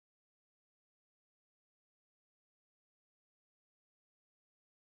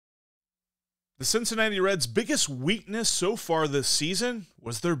The Cincinnati Reds' biggest weakness so far this season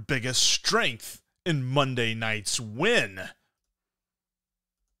was their biggest strength in Monday night's win.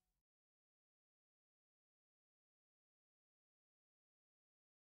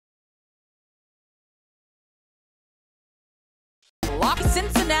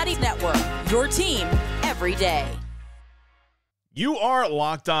 Cincinnati Network, your team every day. You are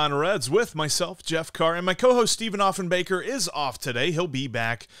Locked On Reds with myself, Jeff Carr, and my co-host Stephen Offenbaker is off today. He'll be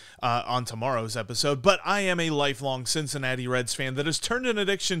back on tomorrow's episode, but I am a lifelong Cincinnati Reds fan that has turned an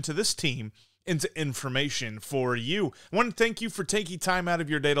addiction to this team into information for you. I want to thank you for taking time out of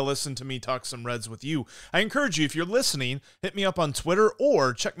your day to listen to me talk some Reds with you. I encourage you, if you're listening, hit me up on Twitter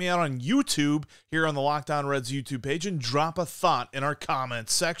or check me out on YouTube here on the Locked On Reds YouTube page and drop a thought in our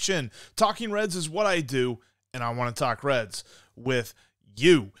comments section. Talking Reds is what I do, and I want to talk Reds with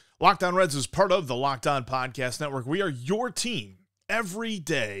you. Locked On Reds is part of the Locked On Podcast Network. We are your team every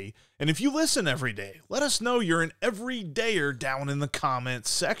day. And if you listen every day, let us know you're an everydayer down in the comments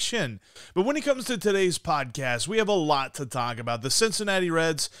section. But when it comes to today's podcast, we have a lot to talk about. The Cincinnati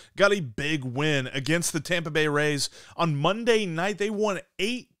Reds got a big win against the Tampa Bay Rays on Monday night. They won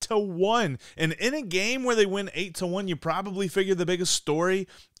 8-1. And in a game where they win 8-1, you probably figure the biggest story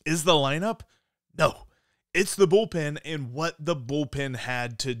is the lineup. No. It's the bullpen and what the bullpen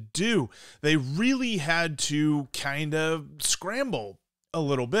had to do. They really had to kind of scramble a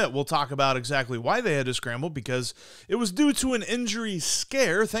little bit. We'll talk about exactly why they had to scramble, because it was due to an injury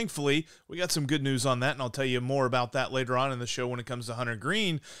scare. Thankfully, we got some good news on that, and I'll tell you more about that later on in the show when it comes to Hunter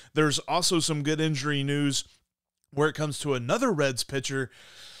Greene. There's also some good injury news where it comes to another Reds pitcher,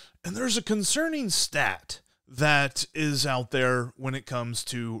 and there's a concerning stat that is out there when it comes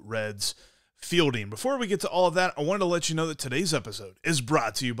to Reds fielding. Before we get to all of that, I wanted to let you know that today's episode is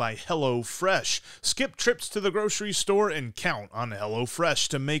brought to you by HelloFresh. Skip trips to the grocery store and count on HelloFresh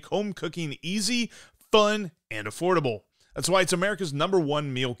to make home cooking easy, fun, and affordable. That's why it's America's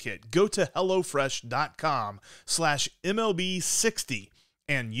 #1 meal kit. Go to HelloFresh.com/MLB60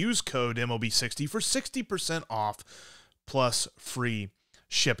 and use code MLB60 for 60% off plus free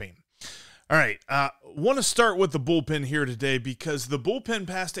shipping. All right, want to start with the bullpen here today because the bullpen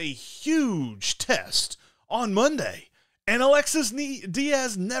passed a huge test on Monday, and Alexis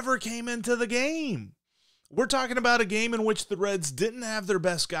Diaz never came into the game. We're talking about a game in which the Reds didn't have their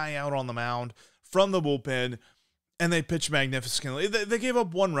best guy out on the mound from the bullpen, and they pitched magnificently. They gave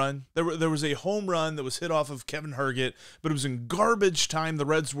up one run. There was a home run that was hit off of Kevin Herget, but it was in garbage time. The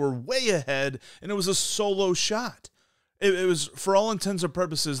Reds were way ahead, and it was a solo shot. It was, for all intents and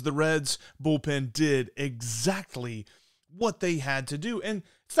purposes, the Reds bullpen did exactly what they had to do. And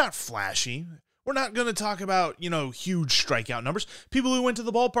it's not flashy. We're not going to talk about, huge strikeout numbers. People who went to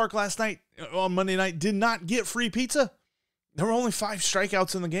the ballpark last night, on Monday night, did not get free pizza. There were only 5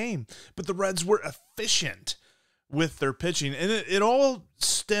 strikeouts in the game. But the Reds were efficient with their pitching. And it all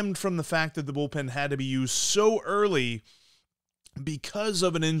stemmed from the fact that the bullpen had to be used so early because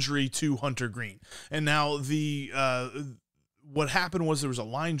of an injury to Hunter Greene. And now what happened was there was a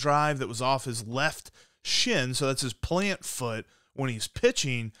line drive that was off his left shin, so that's his plant foot when he's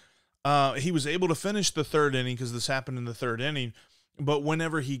pitching. He was able to finish the third inning because this happened in the third inning, but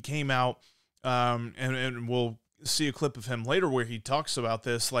whenever he came out, and we'll see a clip of him later where he talks about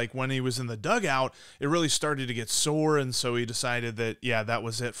this, like when he was in the dugout, it really started to get sore, and so he decided that, yeah, that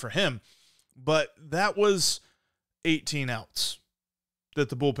was it for him. But that was 18 outs that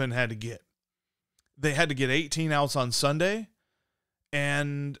the bullpen had to get. They had to get 18 outs on Sunday,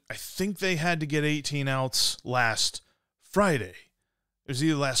 and I think they had to get 18 outs last Friday. It was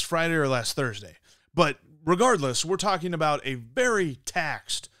either last Friday or last Thursday. But regardless, we're talking about a very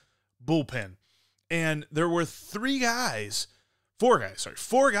taxed bullpen. And there were four guys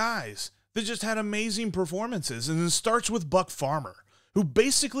that just had amazing performances. And it starts with Buck Farmer, who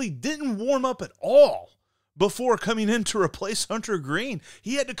basically didn't warm up at all before coming in to replace Hunter Greene.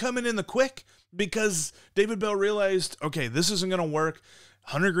 He had to come in the quick because David Bell realized, okay, this isn't going to work.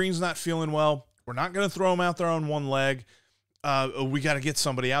 Hunter Greene's not feeling well. We're not going to throw him out there on one leg. We got to get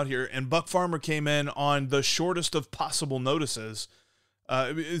somebody out here. And Buck Farmer came in on the shortest of possible notices.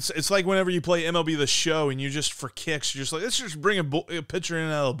 It's like whenever you play MLB The Show and you just, for kicks, you're just like, let's just bring a pitcher in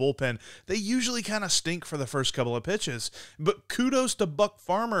out of the bullpen. They usually kind of stink for the first couple of pitches. But kudos to Buck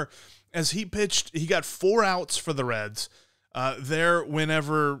Farmer. As he pitched, he got 4 outs for the Reds there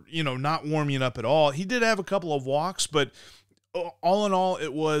whenever, not warming up at all. He did have a couple of walks, but all in all,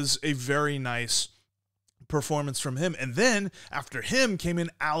 it was a very nice performance from him. And then after him came in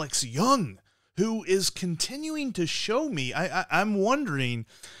Alex Young, who is continuing to show me. I'm wondering,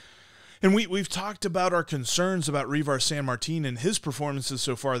 and we've talked about our concerns about Reiver Sanmartin and his performances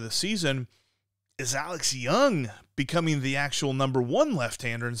so far this season. is Alex Young becoming the actual number 1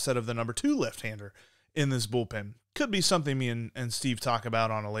 left-hander instead of the number 2 left-hander in this bullpen? Could be something me and Steve talk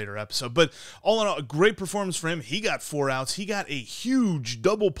about on a later episode. But all in all, a great performance for him. He got 4 outs. He got a huge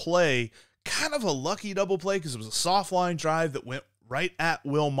double play, kind of a lucky double play because it was a soft line drive that went right at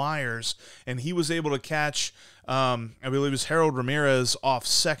Will Myers, and he was able to catch, I believe it was Harold Ramirez off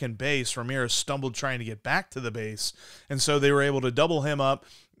second base. Ramirez stumbled trying to get back to the base, and so they were able to double him up,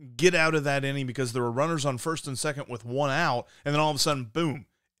 get out of that inning because there were runners on first and second with 1 out, and then all of a sudden, boom,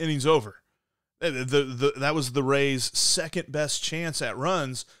 inning's over. That was the Rays' second best chance at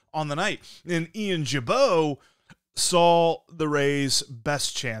runs on the night. And Ian Gibaut saw the Rays'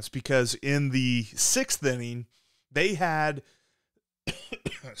 best chance because in the 6th inning, they had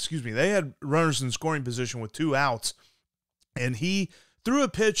they had runners in scoring position with 2 outs, and he threw a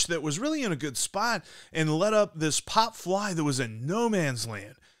pitch that was really in a good spot and let up this pop fly that was in no man's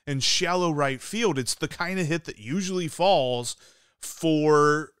land in shallow right field. It's the kind of hit that usually falls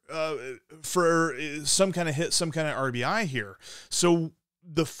for some kind of hit, some kind of RBI here. So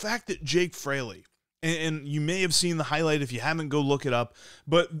the fact that Jake Fraley, and you may have seen the highlight if you haven't, go look it up,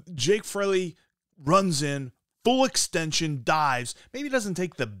 but Jake Fraley runs in, full extension, dives, maybe doesn't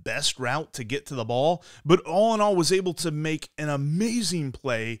take the best route to get to the ball, but all in all was able to make an amazing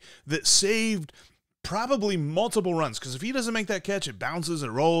play that saved probably multiple runs, because if he doesn't make that catch, it bounces,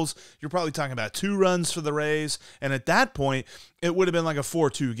 it rolls. You're probably talking about 2 runs for the Rays, and at that point, it would have been like a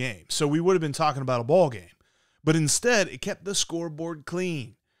 4-2 game. So we would have been talking about a ball game. But instead, it kept the scoreboard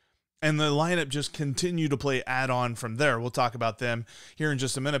clean, and the lineup just continued to play add-on from there. We'll talk about them here in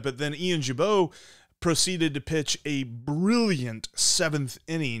just a minute. But then Ian Gibaut proceeded to pitch a brilliant 7th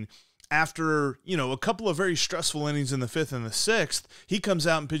inning. After, a couple of very stressful innings in the 5th and the 6th, he comes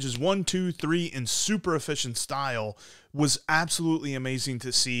out and pitches 1, 2, 3 in super efficient style. Was absolutely amazing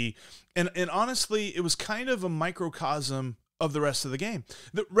to see. And honestly, it was kind of a microcosm of the rest of the game.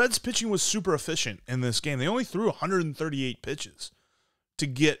 The Reds pitching was super efficient in this game. They only threw 138 pitches to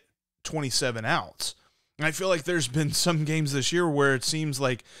get 27 outs. And I feel like there's been some games this year where it seems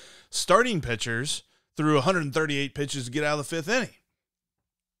like starting pitchers threw 138 pitches to get out of the 5th inning.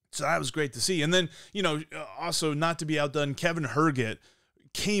 So that was great to see. And then, also not to be outdone, Kevin Herget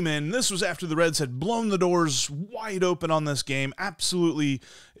came in. This was after the Reds had blown the doors wide open on this game, absolutely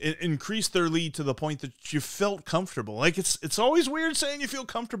increased their lead to the point that you felt comfortable. Like, it's always weird saying you feel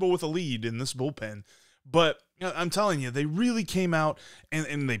comfortable with a lead in this bullpen, but I'm telling you, they really came out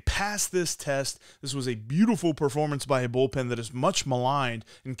and they passed this test. This was a beautiful performance by a bullpen that is much maligned,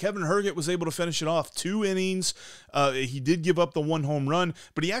 and Kevin Herget was able to finish it off. 2 innings. He did give up the 1 home run,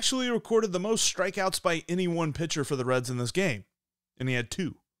 but he actually recorded the most strikeouts by any one pitcher for the Reds in this game, and he had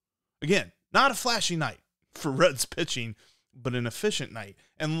 2. Again, not a flashy night for Reds pitching, but an efficient night.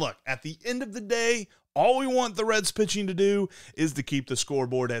 And look, at the end of the day, all we want the Reds pitching to do is to keep the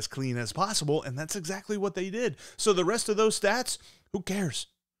scoreboard as clean as possible, and that's exactly what they did. So the rest of those stats, who cares?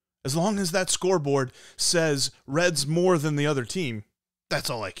 As long as that scoreboard says Reds more than the other team, that's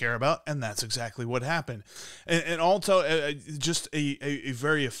all I care about, and that's exactly what happened. And also, just a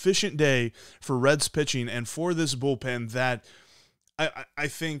very efficient day for Reds pitching and for this bullpen that I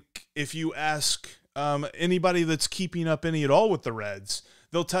think if you ask anybody that's keeping up any at all with the Reds,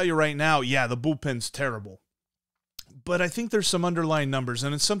 they'll tell you right now, yeah, the bullpen's terrible. But I think there's some underlying numbers,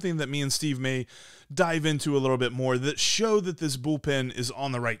 and it's something that me and Steve may dive into a little bit more, that show that this bullpen is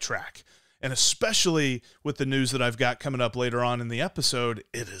on the right track. And especially with the news that I've got coming up later on in the episode,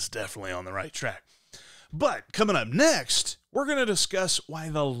 it is definitely on the right track. But coming up next, we're going to discuss why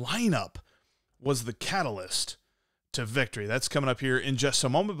the lineup was the catalyst to victory. That's coming up here in just a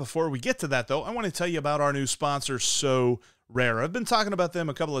moment. Before we get to that, though, I want to tell you about our new sponsor, So Rare. I've been talking about them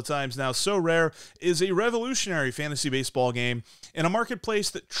a couple of times now. So Rare is a revolutionary fantasy baseball game in a marketplace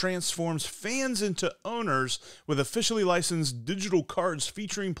that transforms fans into owners with officially licensed digital cards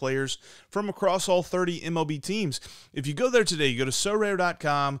featuring players from across all 30 MLB teams. If you go there today, you go to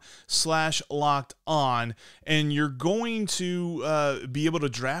sorare.com/lockedon, and you're going to be able to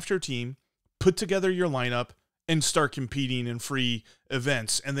draft your team, put together your lineup, and start competing in free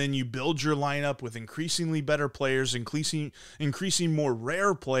events. And then you build your lineup with increasingly better players, increasing more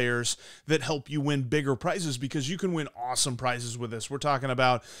rare players that help you win bigger prizes, because you can win awesome prizes with this. We're talking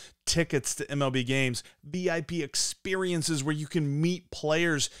about tickets to MLB games, VIP experiences where you can meet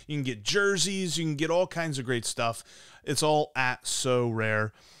players, you can get jerseys, you can get all kinds of great stuff. It's all at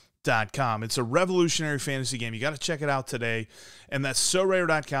sorare.com. It's a revolutionary fantasy game. You got to check it out today. And that's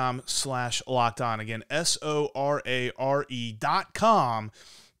sorare.com/lockedon. Again, SORARE.com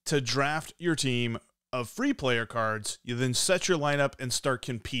to draft your team of free player cards. You then set your lineup and start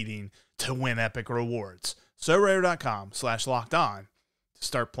competing to win epic rewards. SoRare.com/lockedon to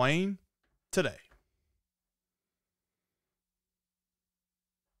start playing today.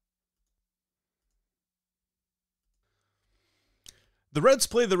 The Reds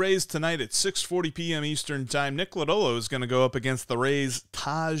play the Rays tonight at 6:40 p.m. Eastern Time. Nick Lodolo is going to go up against the Rays'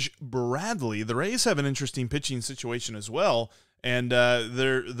 Taj Bradley. The Rays have an interesting pitching situation as well, and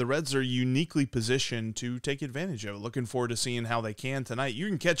the Reds are uniquely positioned to take advantage of it. Looking forward to seeing how they can tonight. You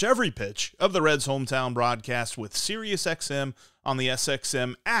can catch every pitch of the Reds' hometown broadcast with SiriusXM on the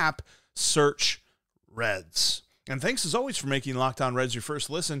SXM app. Search Reds. And thanks as always for making Locked On Reds your first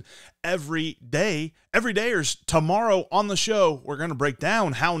listen every day. Every day or tomorrow on the show, we're going to break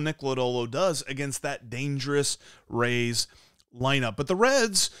down how Nick Lodolo does against that dangerous Rays lineup. But the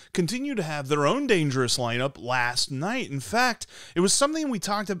Reds continue to have their own dangerous lineup last night. In fact, it was something we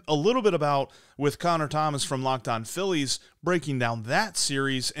talked a little bit about with Connor Thomas from Locked On Phillies, breaking down that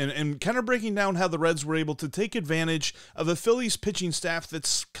series and kind of breaking down how the Reds were able to take advantage of a Phillies pitching staff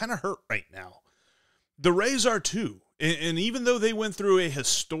that's kind of hurt right now. The Rays are too, and even though they went through a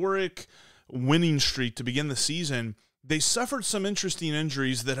historic winning streak to begin the season, they suffered some interesting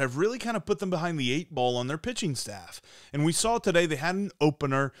injuries that have really kind of put them behind the 8 ball on their pitching staff. And we saw today they had an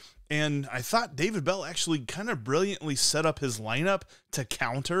opener, and I thought David Bell actually kind of brilliantly set up his lineup to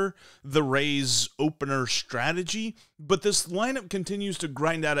counter the Rays' opener strategy. But this lineup continues to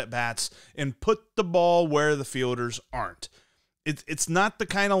grind out at bats and put the ball where the fielders aren't. It's not the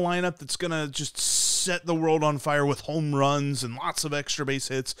kind of lineup that's going to just set the world on fire with home runs and lots of extra base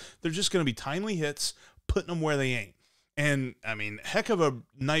hits. They're just going to be timely hits, putting them where they ain't. And, I mean, heck of a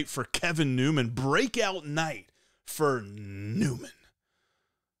night for Kevin Newman. Breakout night for Newman.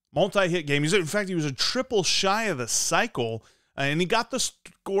 Multi-hit game. In fact, he was a triple shy of the cycle, and he got the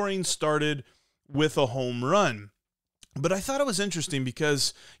scoring started with a home run. But I thought it was interesting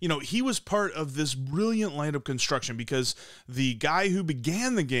because, you know, he was part of this brilliant lineup construction because the guy who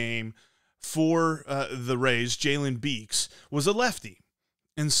began the game for the Rays, Jalen Beeks, was a lefty.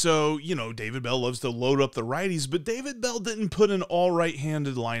 And so, you know, David Bell loves to load up the righties, but David Bell didn't put an all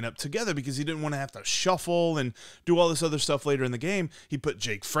right-handed lineup together because he didn't want to have to shuffle and do all this other stuff later in the game. He put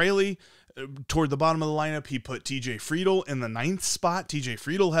Jake Fraley toward the bottom of the lineup. He put TJ Friedl in the 9th spot. TJ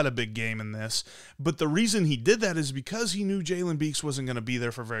Friedl had a big game in this, but the reason he did that is because he knew Jalen Beeks wasn't going to be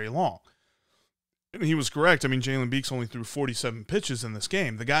there for very long. And he was correct. I mean, Jalen Beeks only threw 47 pitches in this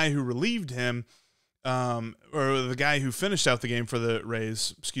game. The guy who relieved him, or the guy who finished out the game for the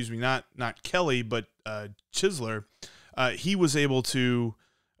Rays, excuse me, not Kelly, but Chisler, he was able to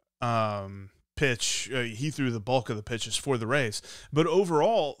pitch. He threw the bulk of the pitches for the Rays. But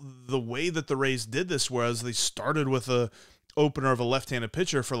overall, the way that the Rays did this was they started with a opener of a left-handed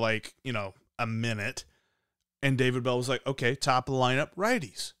pitcher for like, you know, a minute. And David Bell was like, okay, top of the lineup,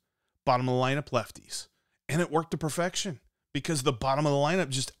 righties. Bottom of the lineup, lefties. And it worked to perfection because the bottom of the lineup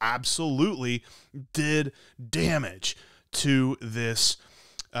just absolutely did damage to this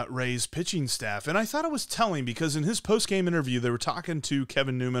Rays pitching staff. And I thought it was telling because in his post-game interview, they were talking to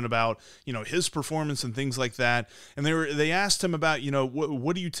Kevin Newman about, you know, his performance and things like that. And they asked him about, you know,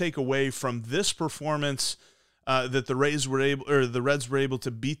 what do you take away from this performance that the Reds were able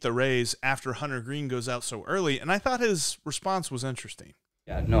to beat the Rays after Hunter Greene goes out so early. And I thought his response was interesting.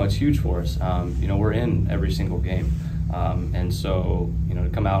 Yeah, no, it's huge for us. You know, we're in every single game. And so, you know, to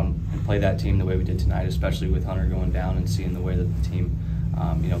come out and play that team the way we did tonight, especially with Hunter going down and seeing the way that the team,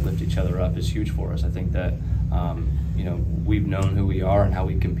 you know, lift each other up is huge for us. I think that, you know, we've known who we are and how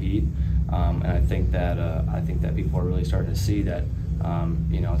we compete. And I think that people are really starting to see that,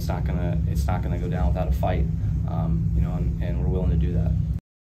 you know, it's not gonna go down without a fight. You know, and we're willing to do that.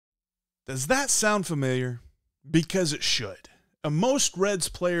 Does that sound familiar? Because it should. Most Reds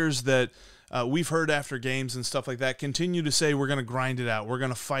players that we've heard after games and stuff like that continue to say we're going to grind it out. We're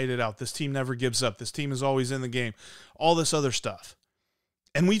going to fight it out. This team never gives up. This team is always in the game. All this other stuff.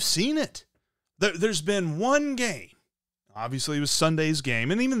 And we've seen it. There's been one game. Obviously, it was Sunday's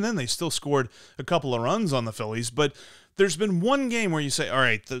game. And even then, they still scored a couple of runs on the Phillies. But there's been one game where you say, all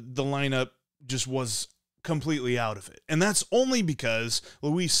right, the lineup just was completely out of it. And that's only because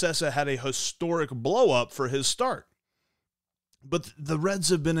Luis Cessa had a historic blow-up for his start. But the Reds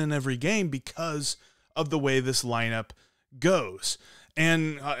have been in every game because of the way this lineup goes.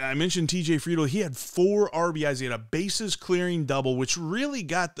 And I mentioned TJ Friedl. He had 4 RBIs. He had a bases-clearing double, which really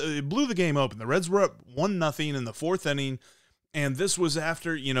it blew the game open. The Reds were up 1-0 in the 4th inning, and this was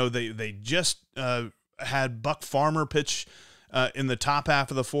after, you know, they just had Buck Farmer pitch in the top half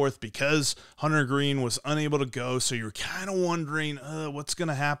of the 4th because Hunter Greene was unable to go. So you're kind of wondering what's going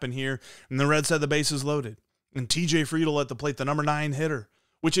to happen here. And the Reds had the bases loaded. And TJ Friedl at the plate, the number 9 hitter,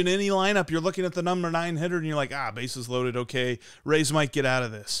 which in any lineup, you're looking at the number 9 hitter and you're like, bases loaded, okay, Rays might get out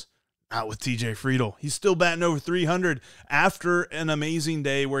of this. Not with TJ Friedl. He's still batting over 300 after an amazing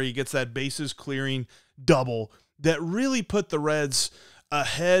day where he gets that bases clearing double that really put the Reds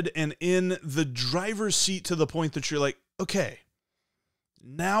ahead and in the driver's seat to the point that you're like, okay,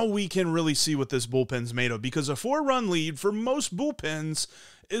 now we can really see what this bullpen's made of, because a 4-run lead for most bullpens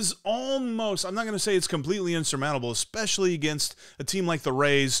is almost, I'm not going to say it's completely insurmountable, especially against a team like the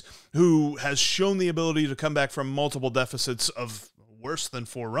Rays, who has shown the ability to come back from multiple deficits of worse than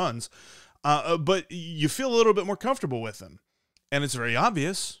 4 runs. But you feel a little bit more comfortable with them. And it's very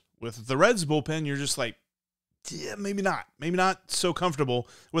obvious with the Reds bullpen, you're just like, yeah, maybe not so comfortable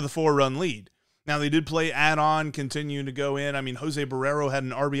with a 4-run lead. Now, they did play add-on, continuing to go in. I mean, Jose Barrero had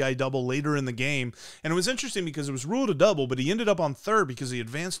an RBI-double later in the game, and it was interesting because it was ruled a double, but he ended up on third because he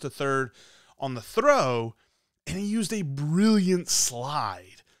advanced to third on the throw, and he used a brilliant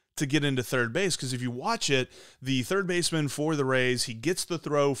slide to get into third base, because if you watch it, the third baseman for the Rays, he gets the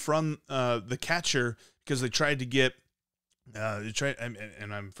throw from the catcher because they tried to get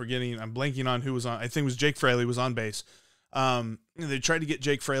and I'm blanking on who was on. I think it was Jake Fraley was on base. They tried to get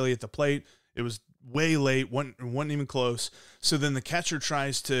Jake Fraley at the plate. It was way late, wasn't even close. So then the catcher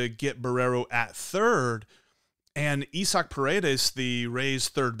tries to get Barrero at third, and Isaac Paredes, the Rays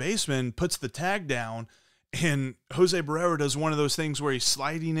third baseman, puts the tag down, and Jose Barrero does one of those things where he's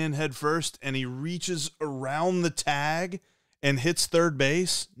sliding in head first, and he reaches around the tag and hits third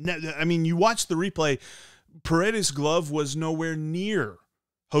base. I mean, you watch the replay, Paredes' glove was nowhere near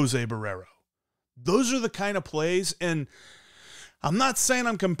Jose Barrero. Those are the kind of plays, and I'm not saying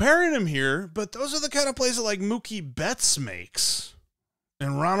I'm comparing him here, but those are the kind of plays that like Mookie Betts makes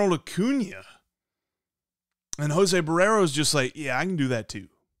and Ronald Acuna. And Jose Barrero is just like, yeah, I can do that too.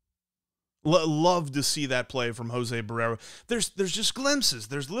 Love to see that play from Jose Barrero. There's just glimpses.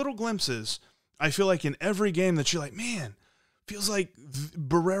 There's little glimpses, I feel like, in every game that you're like, man, feels like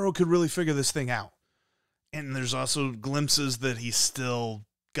Barrero could really figure this thing out. And there's also glimpses that he's still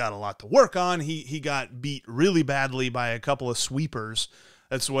got a lot to work on. He got beat really badly by a couple of sweepers.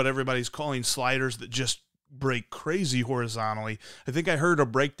 That's what everybody's calling sliders that just break crazy horizontally. I think I heard a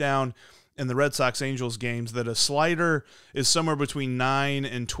breakdown in the Red Sox Angels games that a slider is somewhere between 9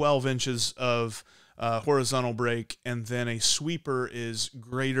 and 12 inches of horizontal break, and then a sweeper is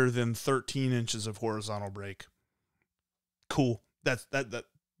greater than 13 inches of horizontal break. Cool. That's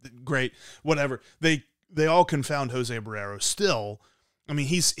great. Whatever. They all confound Jose Barrero. Still, I mean,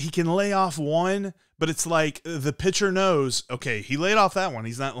 he can lay off one, but it's like the pitcher knows, okay, he laid off that one.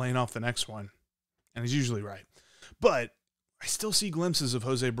 He's not laying off the next one. And he's usually right. But I still see glimpses of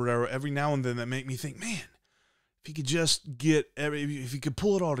Jose Barrero every now and then that make me think, man, if he could just if he could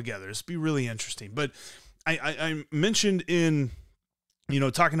pull it all together, it'd be really interesting. But I mentioned in,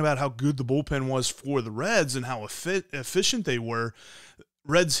 talking about how good the bullpen was for the Reds and how efficient they were.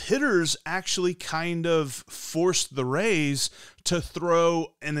 Reds hitters actually kind of forced the Rays to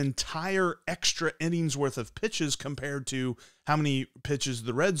throw an entire extra innings worth of pitches compared to how many pitches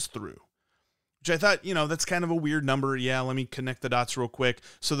the Reds threw, which I thought, that's kind of a weird number. Yeah, let me connect the dots real quick.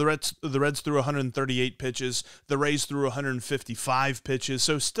 So the Reds threw 138 pitches. The Rays threw 155 pitches.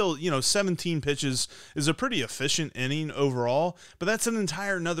 So still, 17 pitches is a pretty efficient inning overall, but that's an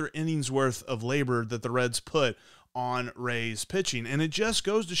entire another innings worth of labor that the Reds put on Rays pitching. And it just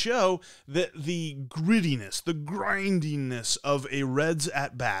goes to show that the grittiness, the grindiness of a Reds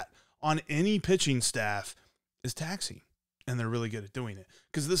at bat on any pitching staff is taxing. And they're really good at doing it,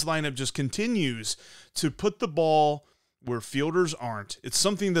 because this lineup just continues to put the ball where fielders aren't. It's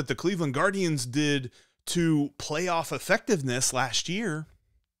something that the Cleveland Guardians did to playoff effectiveness last year.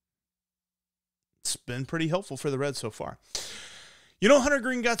 It's been pretty helpful for the Reds so far. Hunter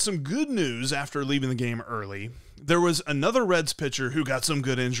Greene got some good news after leaving the game early. There was another Reds pitcher who got some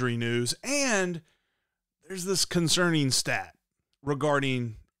good injury news, and there's this concerning stat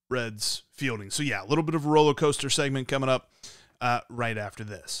regarding Reds fielding. So yeah, a little bit of a roller coaster segment coming up right after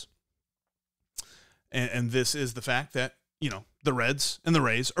this. And this is the fact that, the Reds and the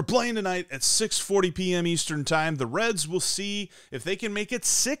Rays are playing tonight at 6:40 p.m. Eastern time. The Reds will see if they can make it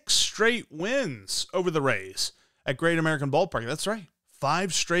 6 straight wins over the Rays at Great American Ballpark. That's right.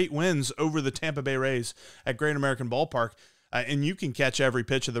 5 straight wins over the Tampa Bay Rays at Great American Ballpark. And you can catch every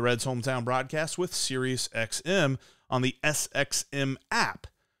pitch of the Reds' hometown broadcast with SiriusXM on the SXM app.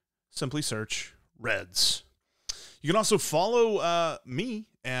 Simply search Reds. You can also follow me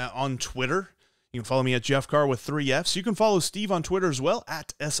on Twitter. You can follow me at Jeff Carr with 3 Fs. You can follow Steve on Twitter as well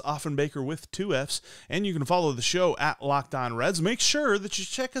at S. Offenbaker with 2 Fs. And you can follow the show at Locked On Reds. Make sure that you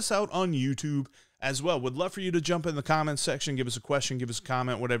check us out on YouTube as well. Would love for you to jump in the comments section, give us a question, give us a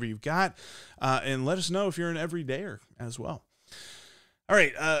comment, whatever you've got, and let us know if you're an everydayer as well. All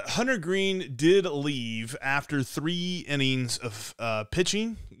right, Hunter Greene did leave after 3 innings of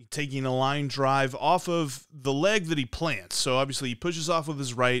pitching, taking a line drive off of the leg that he plants. So obviously he pushes off with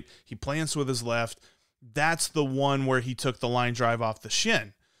his right, he plants with his left. That's the one where he took the line drive off the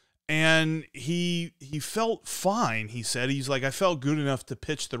shin. And he felt fine, he said. He's like, I felt good enough to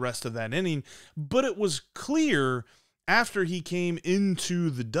pitch the rest of that inning. But it was clear after he came into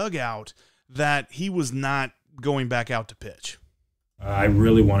the dugout that he was not going back out to pitch. I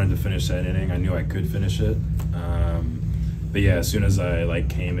really wanted to finish that inning. I knew I could finish it. But yeah, as soon as I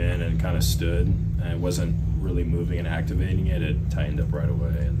came in and kind of stood, and I wasn't really moving and activating it, it tightened up right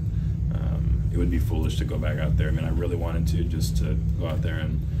away. And it would be foolish to go back out there. I mean, I really wanted to just to go out there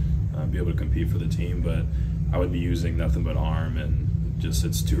and be able to compete for the team, but I would be using nothing but arm, and just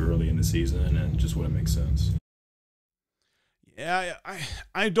it's too early in the season and just wouldn't make sense. Yeah,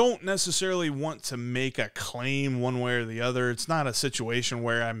 I don't necessarily want to make a claim one way or the other. It's not a situation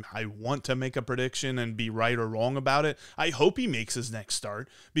where I want to make a prediction and be right or wrong about it. I hope he makes his next start,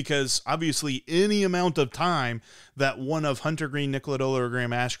 because obviously any amount of time that one of Hunter Greene, Nick Lodolo, or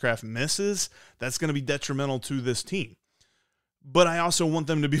Graham Ashcraft misses, that's going to be detrimental to this team. But I also want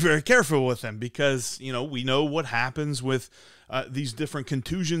them to be very careful with him, because, you know, we know what happens with these different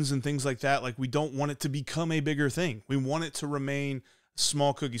contusions and things like that. Like, we don't want it to become a bigger thing. We want it to remain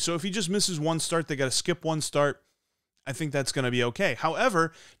small cookie. So if he just misses one start, they got to skip one start. I think that's going to be okay.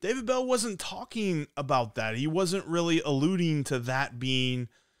 However, David Bell wasn't talking about that. He wasn't really alluding to that being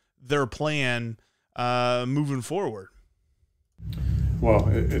their plan moving forward. Well,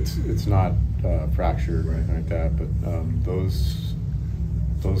 it's not fractured or anything like that, but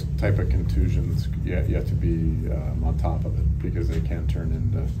those type of contusions you have to be on top of it, because they can turn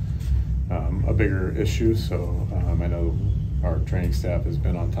into a bigger issue. So I know our training staff has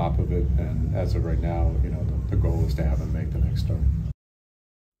been on top of it, and as of right now, you know, the goal is to have him make the next start.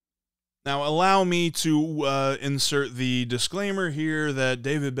 Now, allow me to insert the disclaimer here that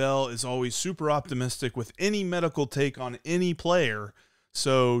David Bell is always super optimistic with any medical take on any player,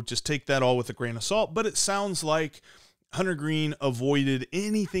 so just take that all with a grain of salt. But it sounds like Hunter Greene avoided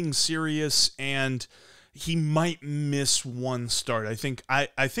anything serious, and he might miss one start. I think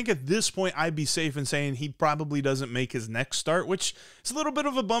at this point I'd be safe in saying he probably doesn't make his next start, which is a little bit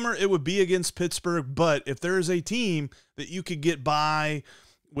of a bummer. It would be against Pittsburgh, but if there is a team that you could get by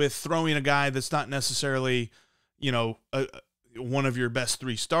with throwing a guy that's not necessarily, you know, one of your best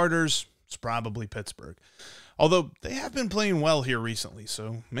 3 starters, it's probably Pittsburgh. Although they have been playing well here recently,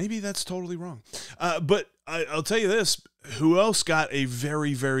 so maybe that's totally wrong. But I'll tell you this, who else got a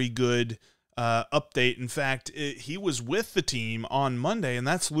very, very good update? In fact, he was with the team on Monday, and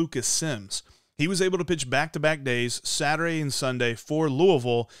that's Lucas Sims. He was able to pitch back-to-back days, Saturday and Sunday, for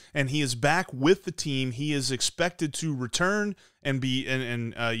Louisville, and he is back with the team. He is expected to return and be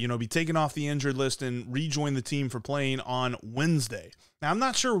taken off the injured list and rejoin the team for playing on Wednesday. Now, I'm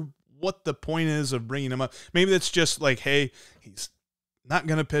not sure what the point is of bringing him up. Maybe that's just like, hey, he's not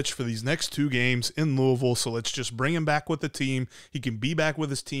going to pitch for these next 2 games in Louisville, so let's just bring him back with the team. He can be back with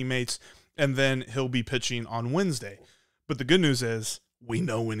his teammates, and then he'll be pitching on Wednesday. But the good news is we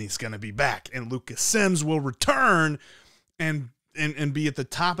know when he's going to be back, and Lucas Sims will return and be at the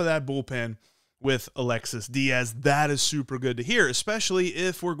top of that bullpen with Alexis Diaz. That is super good to hear, especially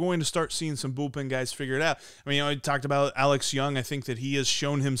if we're going to start seeing some bullpen guys figure it out. I mean, I talked about Alex Young. I think that he has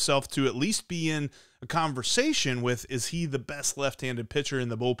shown himself to at least be in a conversation with, is he the best left-handed pitcher in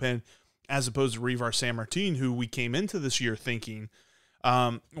the bullpen, as opposed to Reivar Sanmartin, who we came into this year thinking,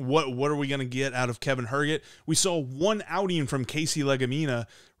 what are we going to get out of Kevin Herget? We saw one outing from Casey Legumina.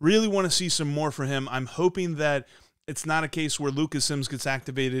 Really want to see some more for him. I'm hoping that it's not a case where Lucas Sims gets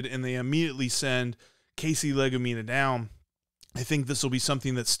activated and they immediately send Casey Legumina down. I think this will be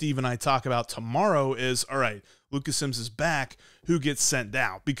something that Steve and I talk about tomorrow is, all right, Lucas Sims is back, who gets sent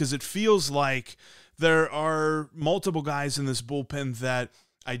down? Because it feels like there are multiple guys in this bullpen that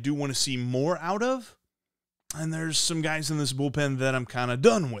I do want to see more out of, and there's some guys in this bullpen that I'm kind of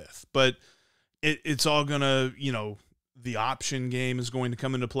done with. But it's all going to, you know, the option game is going to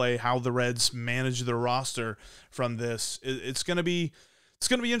come into play, how the Reds manage their roster from this. It's going to be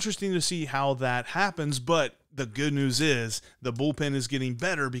interesting to see how that happens, but the good news is the bullpen is getting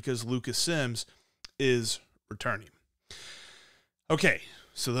better because Lucas Sims is returning. Okay,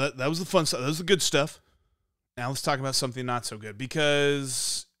 so that was the fun stuff. That was the good stuff. Now let's talk about something not so good,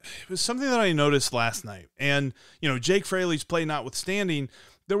 because it was something that I noticed last night. And, you know, Jake Fraley's play notwithstanding,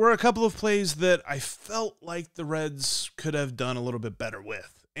 there were a couple of plays that I felt like the Reds could have done a little bit better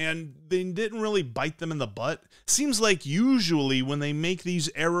with. and they didn't really bite them in the butt. Seems like usually when they make these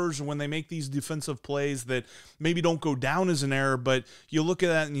errors or when they make these defensive plays that maybe don't go down as an error, but you look at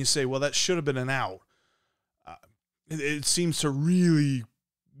that and you say, well, that should have been an out. It seems to really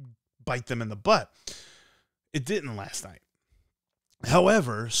bite them in the butt. It didn't last night.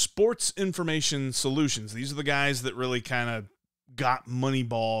 However, Sports Information Solutions, these are the guys that really kind of got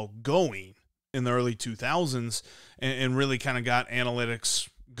Moneyball going in the early 2000s and really kind of got analytics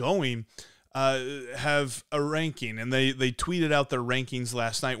going, have a ranking. And they tweeted out their rankings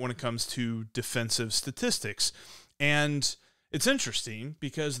last night when it comes to defensive statistics. And it's interesting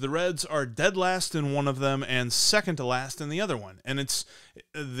because the Reds are dead last in one of them and second to last in the other one. And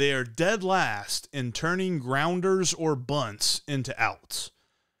they're dead last in turning grounders or bunts into outs.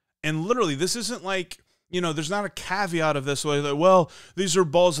 And literally, this isn't like, there's not a caveat of this, like, well, these are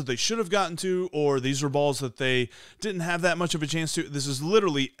balls that they should have gotten to, or these are balls that they didn't have that much of a chance to. This is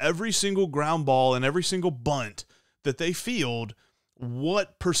literally every single ground ball and every single bunt that they field.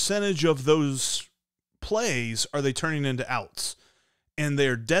 What percentage of those plays are they turning into outs? And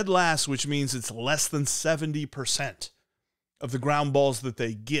they're dead last, which means it's less than 70% of the ground balls that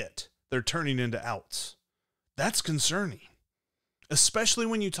they get, they're turning into outs. That's concerning. Especially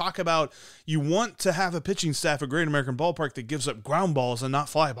when you talk about you want to have a pitching staff at Great American Ballpark that gives up ground balls and not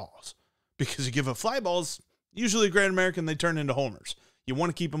fly balls. Because you give up fly balls, usually Great American, they turn into homers. You want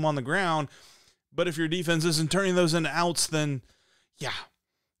to keep them on the ground, but if your defense isn't turning those into outs, then yeah.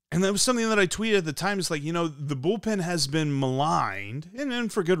 And that was something that I tweeted at the time. It's like, the bullpen has been maligned,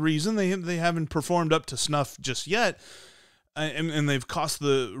 and for good reason. They haven't performed up to snuff just yet, and they've cost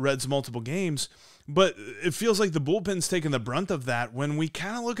the Reds multiple games. But it feels like the bullpen's taken the brunt of that when we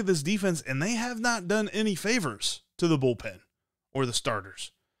kind of look at this defense, and they have not done any favors to the bullpen or the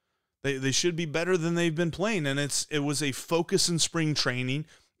starters. They should be better than they've been playing, and it was a focus in spring training.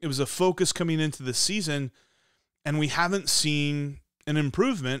 It was a focus coming into the season, and we haven't seen an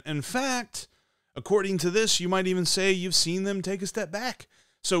improvement. In fact, according to this, you might even say you've seen them take a step back.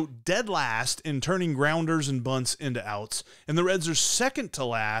 So dead last in turning grounders and bunts into outs, and the Reds are second to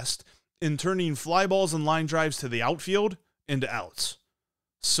last in turning fly balls and line drives to the outfield into outs.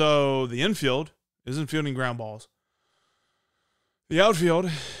 So the infield isn't fielding ground balls. The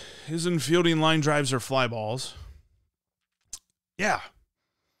outfield isn't fielding line drives or fly balls. Yeah,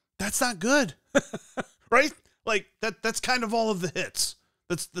 that's not good, right? Like that's kind of all of the hits.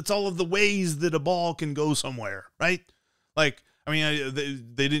 That's all of the ways that a ball can go somewhere, right? Like, I mean,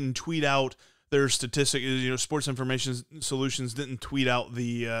 they didn't tweet out their statistic. Sports Information Solutions didn't tweet out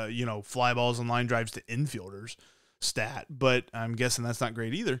the fly balls and line drives to infielders stat, but I'm guessing that's not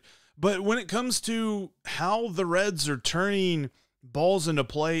great either. But when it comes to how the Reds are turning balls into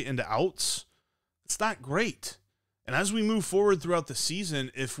play into outs, it's not great. And as we move forward throughout the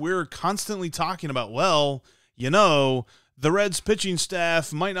season, if we're constantly talking about, well, the Reds pitching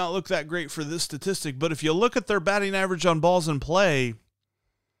staff might not look that great for this statistic, but if you look at their batting average on balls in play, I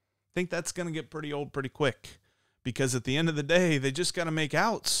think that's going to get pretty old pretty quick, because at the end of the day, they just got to make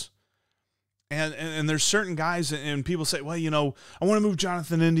outs. And there's certain guys, and people say, well, I want to move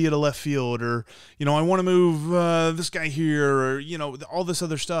Jonathan India to left field, or, I want to move this guy here, or, all this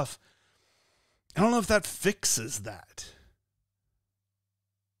other stuff. I don't know if that fixes that.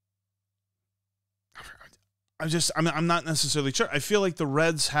 I'm not necessarily sure. I feel like the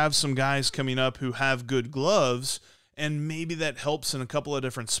Reds have some guys coming up who have good gloves, and maybe that helps in a couple of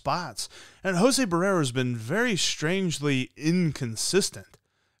different spots. And Jose Barrero has been very strangely inconsistent.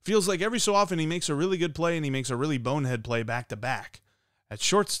 Feels like every so often he makes a really good play and he makes a really bonehead play back-to-back at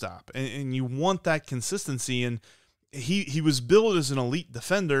shortstop. And you want that consistency, and he was billed as an elite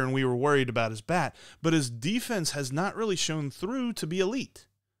defender, and we were worried about his bat. But his defense has not really shown through to be elite,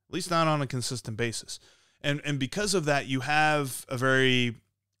 at least not on a consistent basis. And because of that, you have a very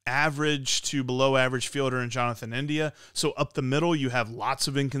average to below average fielder in Jonathan India. So up the middle, you have lots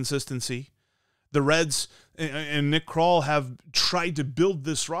of inconsistency. The Reds and Nick Krall have tried to build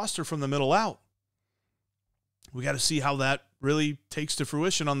this roster from the middle out. We got to see how that really takes to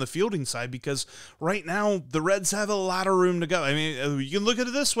fruition on the fielding side, because right now the Reds have a lot of room to go. I mean, you can look at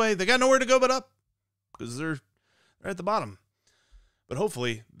it this way. They got nowhere to go but up, because they're at the bottom. But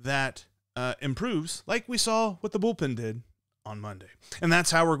hopefully that improves, like we saw what the bullpen did on Monday. And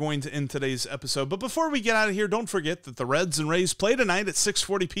that's how we're going to end today's episode. But before we get out of here, don't forget that the Reds and Rays play tonight at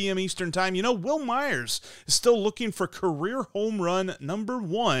 6:40 p.m. Eastern Time. Will Myers is still looking for career home run number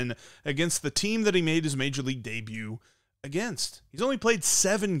 1 against the team that he made his major league debut against. He's only played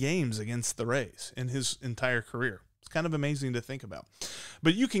 7 games against the Rays in his entire career. It's kind of amazing to think about.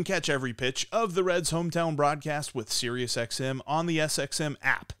 But you can catch every pitch of the Reds' hometown broadcast with SiriusXM on the SXM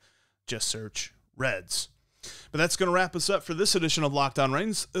app. Just search Reds. But that's going to wrap us up for this edition of Locked On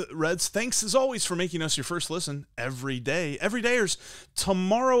Reds. Thanks, as always, for making us your first listen every day. Everydayers,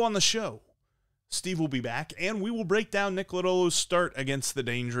 tomorrow on the show, Steve will be back, and we will break down Nick Lodolo's start against the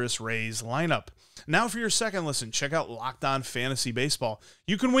dangerous Rays lineup. Now for your second listen, check out Locked On Fantasy Baseball.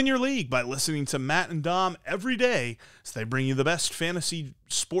 You can win your league by listening to Matt and Dom every day as they bring you the best fantasy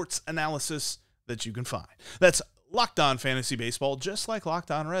sports analysis that you can find. That's Locked On Fantasy Baseball, just like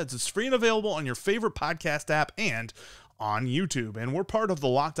Locked On Reds. It's free and available on your favorite podcast app and on YouTube. And we're part of the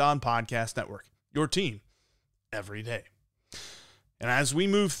Locked On Podcast Network, your team every day. And as we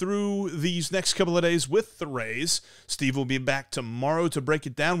move through these next couple of days with the Rays, Steve will be back tomorrow to break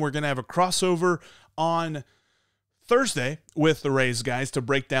it down. We're going to have a crossover on Thursday with the Rays guys to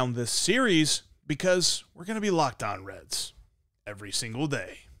break down this series because we're going to be Locked On Reds every single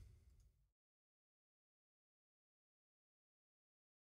day.